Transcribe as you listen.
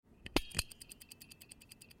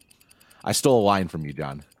I stole a line from you,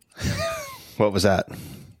 John. What was that?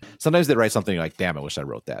 Sometimes they write something like, damn, I wish I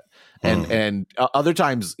wrote that. And other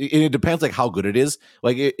times it depends like how good it is.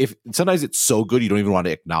 Like if sometimes it's so good you don't even want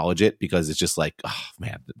to acknowledge it because it's just like, oh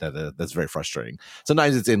man, that's very frustrating.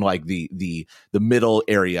 Sometimes it's in like the middle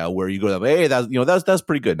area where you go, hey, that's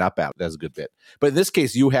pretty good, not bad, that's a good bit. But in this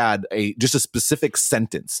case, you had just a specific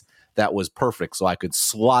sentence that was perfect, so I could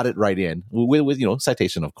slot it right in with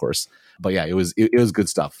citation, of course. But yeah, it was good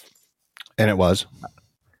stuff. And it was.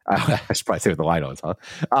 I should probably say what the line was,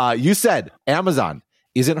 huh? You said Amazon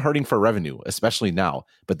isn't hurting for revenue, especially now,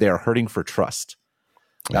 but they are hurting for trust.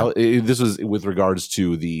 Now, this was with regards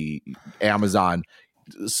to the Amazon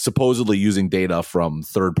supposedly using data from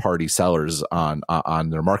third-party sellers on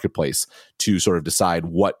their marketplace to sort of decide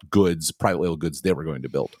what private label goods they were going to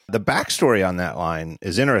build. The backstory on that line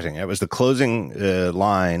is interesting. It was the closing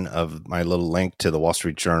line of my little link to the Wall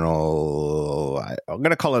Street Journal. I'm going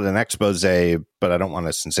to call it an expose, but I don't want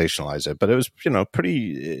to sensationalize it. But it was,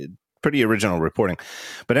 pretty original reporting.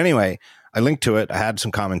 But anyway, I linked to it. I had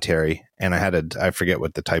some commentary, and I forget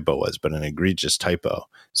what the typo was, but an egregious typo.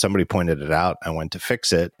 Somebody pointed it out. I went to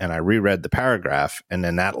fix it, and I reread the paragraph, and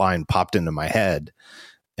then that line popped into my head,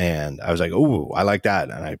 and I was like, "Ooh, I like that."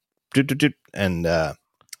 And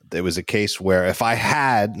there was a case where if I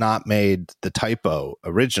had not made the typo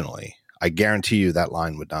originally, I guarantee you that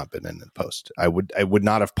line would not have been in the post. I would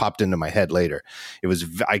not have popped into my head later.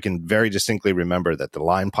 I can very distinctly remember that the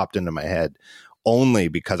line popped into my head only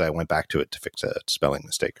because I went back to it to fix a spelling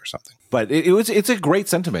mistake or something. But it's a great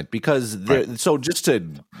sentiment because so just to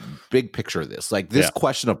big picture this, like this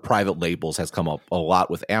question of private labels has come up a lot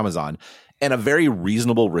with Amazon, and a very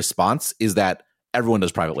reasonable response is that everyone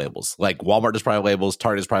does private labels. Like Walmart does private labels,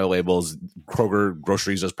 Target does private labels, Kroger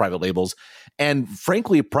Groceries does private labels. And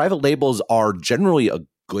frankly, private labels are generally a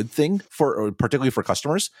good thing particularly for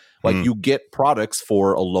customers. Like you get products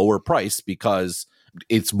for a lower price because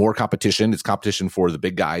it's more competition. It's competition for the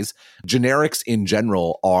big guys. Generics in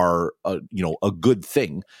general are a good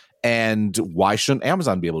thing. And why shouldn't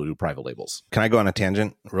Amazon be able to do private labels? Can I go on a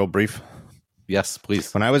tangent real brief? Yes,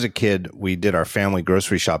 please. When I was a kid, we did our family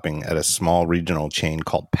grocery shopping at a small regional chain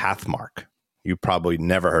called Pathmark. You probably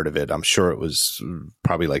never heard of it. I'm sure it was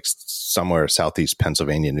probably like somewhere southeast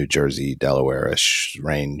Pennsylvania, New Jersey, Delaware-ish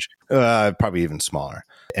range, probably even smaller.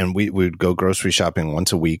 And we would go grocery shopping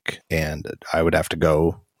once a week, and I would have to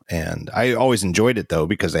go. And I always enjoyed it, though,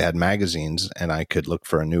 because they had magazines, and I could look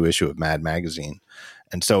for a new issue of Mad Magazine.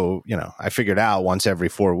 And so, I figured out once every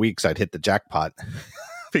 4 weeks I'd hit the jackpot.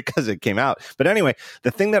 Because it came out. But anyway,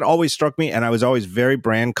 the thing that always struck me, and I was always very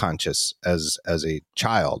brand conscious as a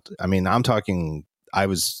child. I mean, I'm talking, I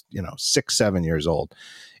was, 6, 7 years old.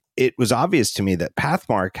 It was obvious to me that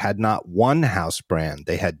Pathmark had not one house brand.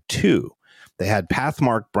 They had two. They had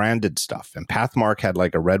Pathmark branded stuff. And Pathmark had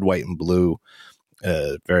like a red, white, and blue,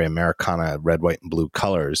 very Americana red, white, and blue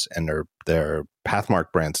colors. And their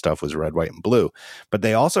Pathmark brand stuff was red, white, and blue. But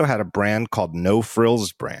they also had a brand called No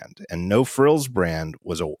Frills brand. And No Frills brand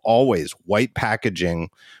was always white packaging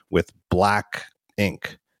with black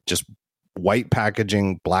ink. Just white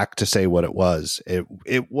packaging, black to say what it was.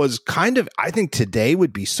 It was kind of, I think today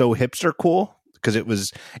would be so hipster cool because it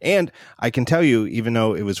was, and I can tell you, even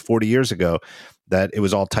though it was 40 years ago, that it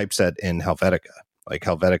was all typeset in Helvetica, like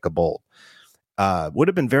Helvetica Bold. Would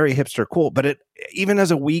have been very hipster cool, but even as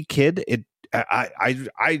a wee kid,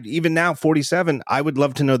 I even now 47, I would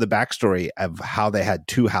love to know the backstory of how they had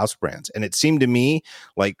two house brands. And it seemed to me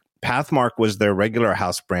like Pathmark was their regular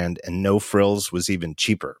house brand and No Frills was even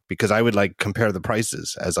cheaper because I would like compare the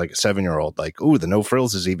prices as like a 7-year-old, like, ooh, the No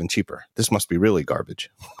Frills is even cheaper. This must be really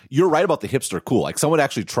garbage. You're right about the hipster cool. Like someone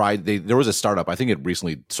actually tried, there was a startup, I think it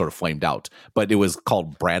recently sort of flamed out, but it was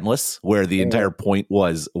called Brandless, where the entire point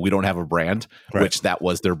was we don't have a brand, right. Which that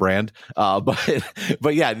was their brand.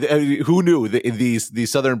 But yeah, who knew the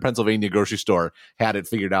Southern Pennsylvania grocery store had it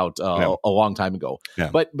figured out a long time ago.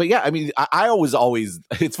 Yeah. But yeah, I mean, I was always,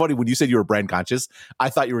 it's funny when you said you were brand conscious, I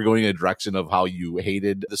thought you were going in a direction of how you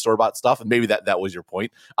hated the store-bought stuff, and maybe that was your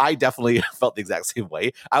point. I definitely felt the exact same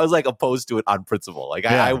way. I was like opposed to it on principle. Like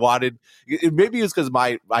I wanted, maybe it was because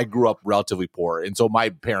I grew up relatively poor, and so my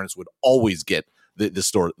parents would always get the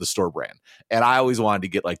store brand, and I always wanted to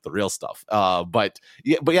get like the real stuff. But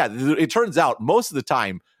yeah, it turns out most of the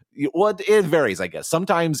time, well, it varies, I guess.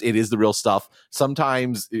 Sometimes it is the real stuff.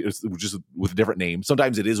 Sometimes it's just with a different name.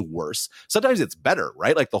 Sometimes it is worse. Sometimes it's better,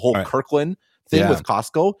 right? Like the whole Kirkland thing with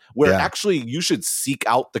Costco, where actually you should seek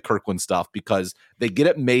out the Kirkland stuff because they get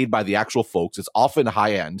it made by the actual folks. It's often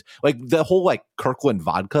high end. Like the whole like Kirkland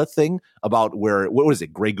vodka thing about what was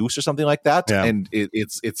it, Grey Goose or something like that, and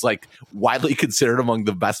it's like widely considered among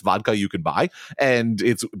the best vodka you can buy, and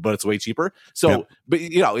it's way cheaper. So, but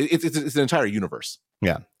you know, it's an entire universe.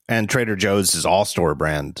 Yeah. And Trader Joe's is all store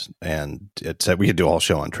brand, and we could do a whole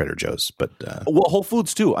show on Trader Joe's, but well, Whole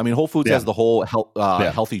Foods too. I mean, Whole Foods has the whole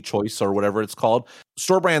healthy choice or whatever it's called.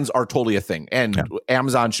 Store brands are totally a thing, and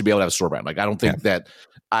Amazon should be able to have a store brand. Like, I don't think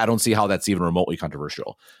I don't see how that's even remotely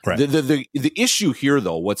controversial. Right. The issue here,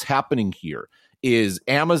 though, what's happening here is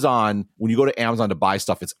Amazon. When you go to Amazon to buy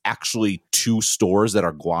stuff, it's actually two stores that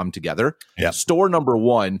are glommed together. Yep. Store number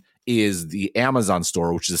one is the Amazon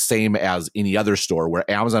store, which is the same as any other store, where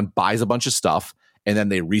Amazon buys a bunch of stuff and then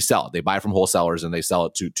they resell it. They buy it from wholesalers and they sell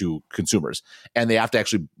it to consumers. And they have to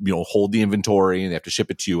actually, hold the inventory and they have to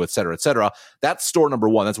ship it to you, et cetera, et cetera. That's store number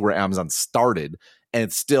one. That's where Amazon started. And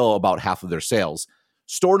it's still about half of their sales.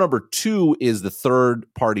 Store number two is the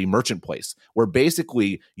third-party merchant place, where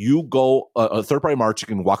basically you go, a third-party merchant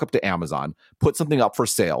can walk up to Amazon, put something up for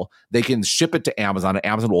sale. They can ship it to Amazon, and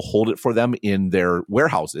Amazon will hold it for them in their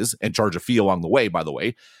warehouses and charge a fee along the way, by the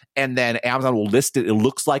way. And then Amazon will list it. It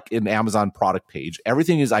looks like an Amazon product page.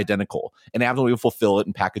 Everything is identical. And Amazon will fulfill it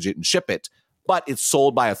and package it and ship it. But it's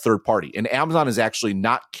sold by a third party. And Amazon is actually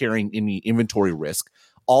not carrying any inventory risk.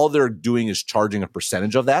 All they're doing is charging a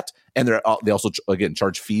percentage of that, and they also again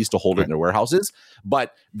charge fees to hold it in their warehouses.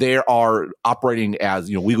 But they are operating as,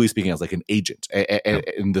 legally speaking, as like an agent,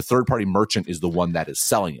 and the third party merchant is the one that is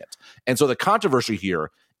selling it. And so the controversy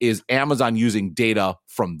here is Amazon using data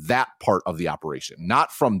from that part of the operation,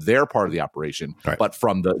 not from their part of the operation, but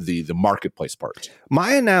from the marketplace part.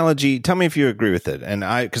 My analogy, tell me if you agree with it, and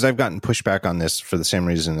because I've gotten pushback on this for the same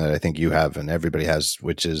reason that I think you have and everybody has,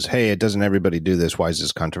 which is, hey, doesn't everybody do this? Why is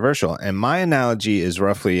this controversial? And my analogy is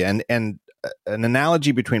roughly, and an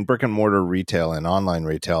analogy between brick and mortar retail and online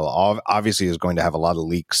retail obviously is going to have a lot of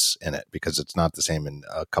leaks in it because it's not the same in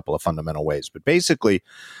a couple of fundamental ways. But basically,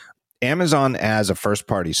 Amazon as a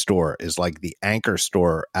first-party store is like the anchor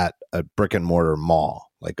store at a brick-and-mortar mall,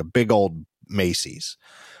 like a big old Macy's.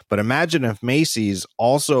 But imagine if Macy's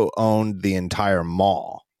also owned the entire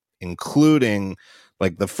mall, including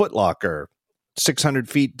like the Foot Locker 600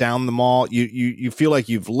 feet down the mall. You feel like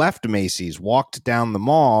you've left Macy's, walked down the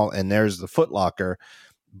mall, and there's the Foot Locker,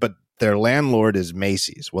 but their landlord is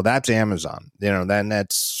Macy's. Well, that's Amazon. Then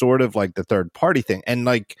that's sort of like the third-party thing. And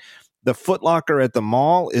like, the Foot Locker at the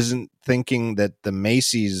mall isn't thinking that the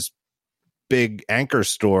Macy's big anchor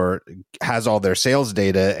store has all their sales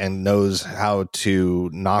data and knows how to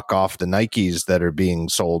knock off the Nikes that are being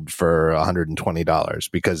sold for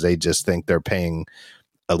 $120 because they just think they're paying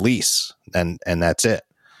a lease and that's it.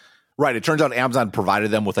 Right. It turns out Amazon provided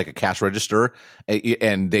them with like a cash register,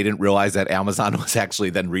 and they didn't realize that Amazon was actually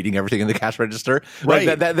then reading everything in the cash register. Right.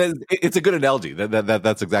 It's a good analogy.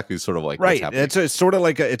 That's exactly sort of like what's happening. It's sort of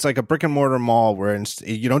like it's like a brick and mortar mall where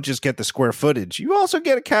you don't just get the square footage, you also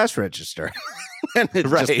get a cash register. And it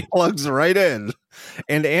just plugs right in.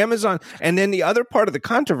 And Amazon, and then the other part of the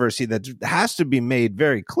controversy that has to be made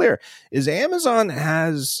very clear is Amazon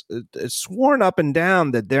has sworn up and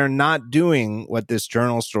down that they're not doing what this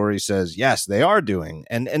journal story says. Yes, they are doing.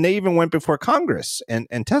 And they even went before Congress and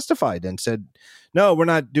testified and said, no, we're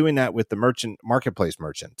not doing that with the marketplace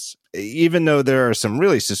merchants, even though there are some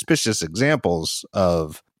really suspicious examples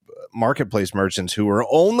of marketplace merchants who are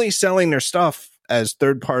only selling their stuff as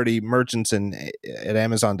third-party merchants at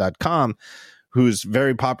Amazon.com, whose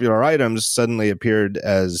very popular items suddenly appeared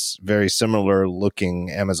as very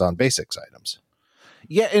similar-looking Amazon Basics items.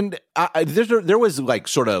 Yeah, and there was like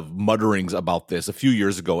sort of mutterings about this a few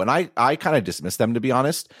years ago, and I kind of dismissed them, to be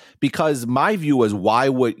honest, because my view was, why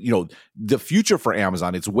would the future for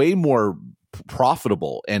Amazon? It's way more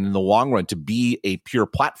profitable and in the long run to be a pure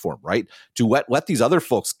platform, right? To let these other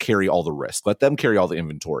folks carry all the risk, let them carry all the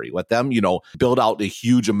inventory, let them build out a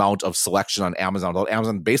huge amount of selection on Amazon without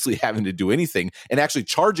Amazon basically having to do anything and actually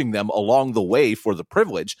charging them along the way for the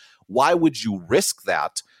privilege. Why would you risk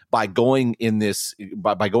that by going in this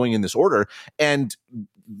order? And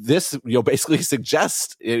this basically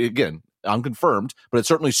suggests, again, unconfirmed, but it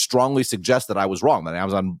certainly strongly suggests that I was wrong, that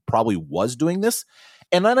Amazon probably was doing this.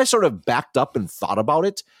 And then I sort of backed up and thought about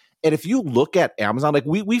it. And if you look at Amazon, like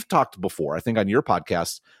we've talked before, I think on your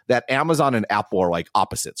podcast, that Amazon and Apple are like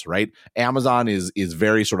opposites, right? Amazon is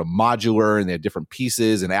very sort of modular and they have different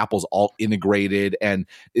pieces, and Apple's all integrated. And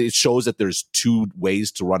it shows that there's two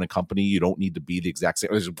ways to run a company. You don't need to be the exact same.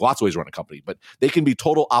 There's lots of ways to run a company, but they can be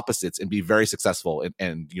total opposites and be very successful.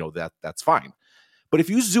 And that's fine. But if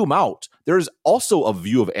you zoom out, there's also a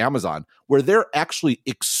view of Amazon where they're actually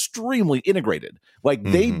extremely integrated. Like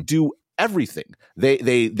they do everything.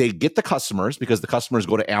 They get the customers because the customers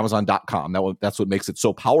go to Amazon.com. That's what makes it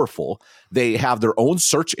so powerful. They have their own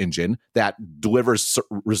search engine that delivers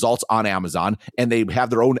results on Amazon, and they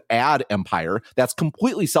have their own ad empire that's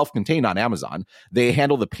completely self-contained on Amazon. They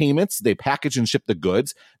handle the payments, they package and ship the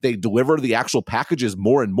goods, they deliver the actual packages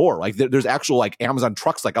more and more. Like there's actual like Amazon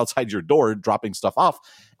trucks like outside your door dropping stuff off.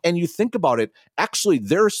 And you think about it, actually,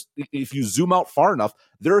 if you zoom out far enough,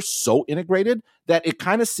 they're so integrated that it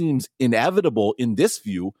kind of seems inevitable in this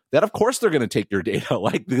view that, of course, they're going to take your data.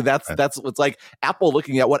 Like that's it's like Apple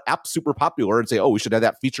looking at what app's super popular and say, oh, we should have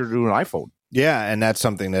that feature to an iPhone. Yeah, and that's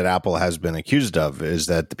something that Apple has been accused of, is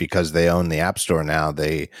that because they own the App Store now,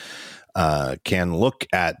 they can look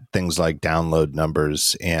at things like download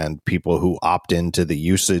numbers and people who opt into the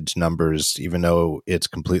usage numbers. Even though it's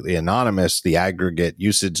completely anonymous, the aggregate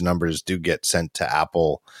usage numbers do get sent to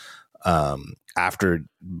Apple after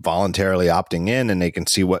voluntarily opting in, and they can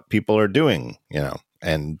see what people are doing,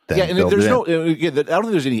 and then and there's I don't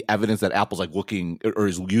think there's any evidence that Apple's like looking or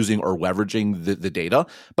is using or leveraging the data,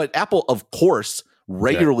 but Apple, of course,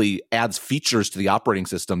 regularly adds features to the operating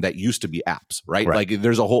system that used to be apps, right? Like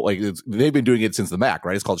there's a whole, they've been doing it since the Mac,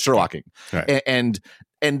 right? It's called Sherlocking. Right.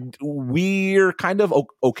 And we're kind of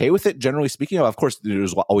okay with it, generally speaking. Of course,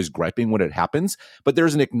 there's always griping when it happens, but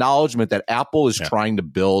there's an acknowledgement that Apple is trying to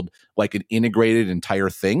build like an integrated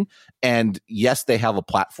entire thing. And yes, they have a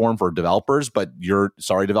platform for developers, but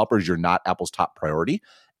developers, you're not Apple's top priority.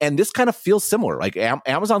 And this kind of feels similar. Like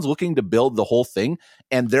Amazon's looking to build the whole thing,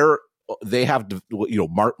 and they have,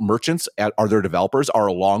 merchants are their developers are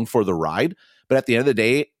along for the ride. But at the end of the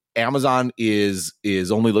day, Amazon is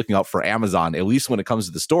only looking out for Amazon, at least when it comes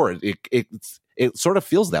to the store. It sort of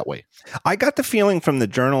feels that way. I got the feeling from the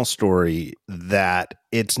Journal story that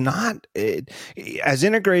it's not as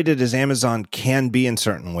integrated as Amazon can be in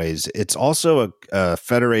certain ways. It's also a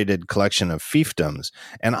federated collection of fiefdoms.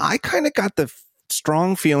 And I kind of got the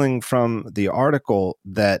strong feeling from the article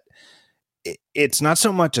that it's not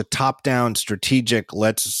so much a top-down strategic,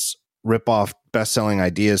 let's rip off best-selling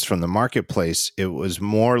ideas from the marketplace. It was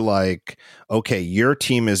more like, okay, your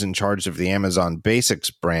team is in charge of the Amazon Basics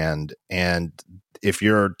brand, and if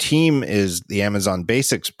your team is the Amazon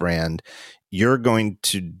Basics brand, you're going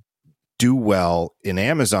to do well in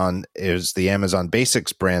Amazon as the Amazon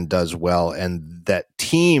Basics brand does well, and that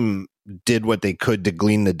team did what they could to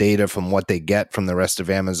glean the data from what they get from the rest of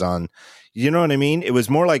Amazon. You know what I mean? It was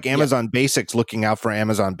more like Amazon Basics looking out for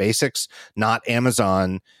Amazon Basics, not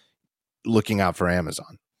Amazon looking out for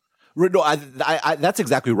Amazon. No, that's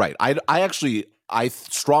exactly right. I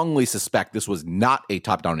strongly suspect this was not a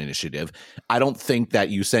top-down initiative. I don't think that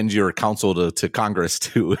you send your counsel to Congress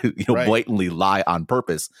to blatantly lie on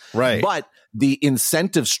purpose. Right. But the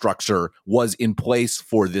incentive structure was in place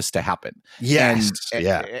for this to happen. Yes.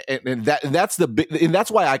 And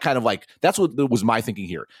that's why I kind of like, that's what was my thinking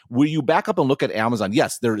here. Will you back up and look at Amazon?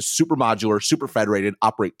 Yes, they're super modular, super federated,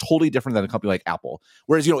 operate totally different than a company like Apple.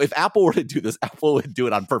 Whereas, if Apple were to do this, Apple would do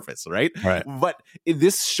it on purpose, right? Right. But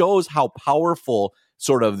this shows how powerful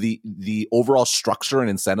sort of the overall structure and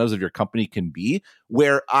incentives of your company can be,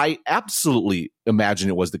 where I absolutely imagine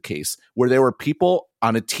it was the case where there were people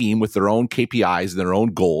on a team with their own KPIs and their own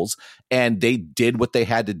goals, and they did what they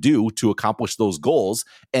had to do to accomplish those goals.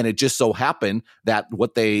 And it just so happened that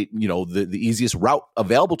what they, the easiest route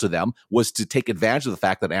available to them was to take advantage of the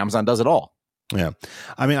fact that Amazon does it all. Yeah.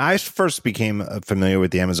 I mean, I first became familiar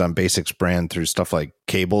with the Amazon Basics brand through stuff like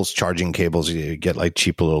cables, charging cables. You get like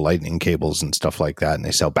cheap little lightning cables and stuff like that. And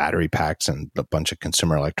they sell battery packs and a bunch of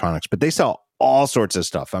consumer electronics, but they sell all sorts of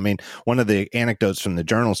stuff. I mean, one of the anecdotes from the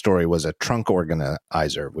Journal story was a trunk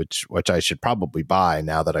organizer, which I should probably buy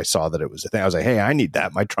now that I saw that it was a thing. I was like, hey, I need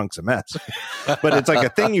that. My trunk's a mess. But it's like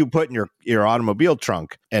a thing you put in your automobile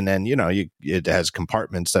trunk. And then, it has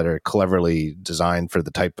compartments that are cleverly designed for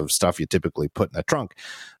the type of stuff you typically put in a trunk.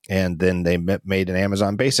 And then they made an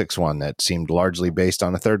Amazon Basics one that seemed largely based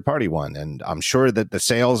on a third-party one. And I'm sure that the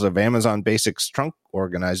sales of Amazon Basics trunk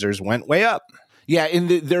organizers went way up. Yeah, and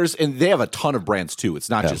they have a ton of brands too. It's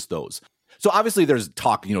not just those. So obviously there's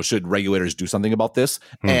talk, should regulators do something about this?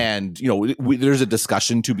 And, there's a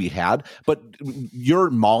discussion to be had, but your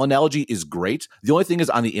mall analogy is great. The only thing is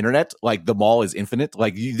on the internet, like the mall is infinite.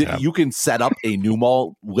 Like you can set up a new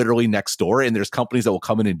mall literally next door, and there's companies that will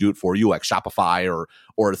come in and do it for you, like Shopify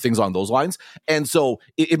or things along those lines. And so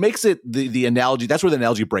it makes it the analogy. That's where the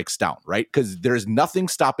analogy breaks down, right? Because there's nothing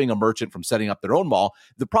stopping a merchant from setting up their own mall.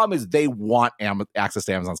 The problem is they want access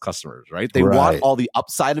to Amazon's customers, right? They want all the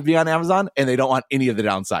upside of being on Amazon. and they don't want any of the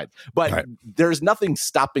downside. But Right. there's nothing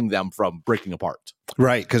stopping them from breaking apart.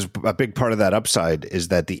 Right, because a big part of that upside is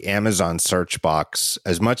that the Amazon search box,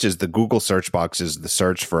 as much as the Google search box is the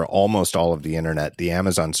search for almost all of the internet, the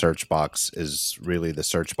Amazon search box is really the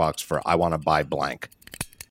search box for I want to buy blank.